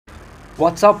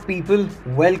What's up, people?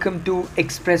 Welcome to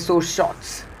Espresso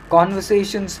Shots.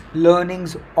 Conversations,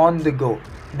 learnings on the go.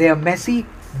 They are messy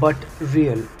but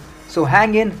real. So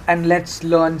hang in and let's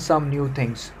learn some new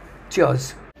things.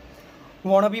 Cheers.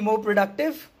 Want to be more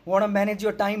productive? Want to manage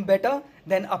your time better?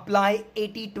 Then apply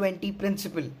 80-20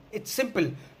 principle. It's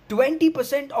simple.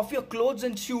 20% of your clothes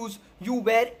and shoes you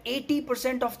wear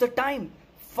 80% of the time.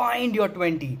 Find your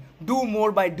 20. Do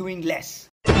more by doing less.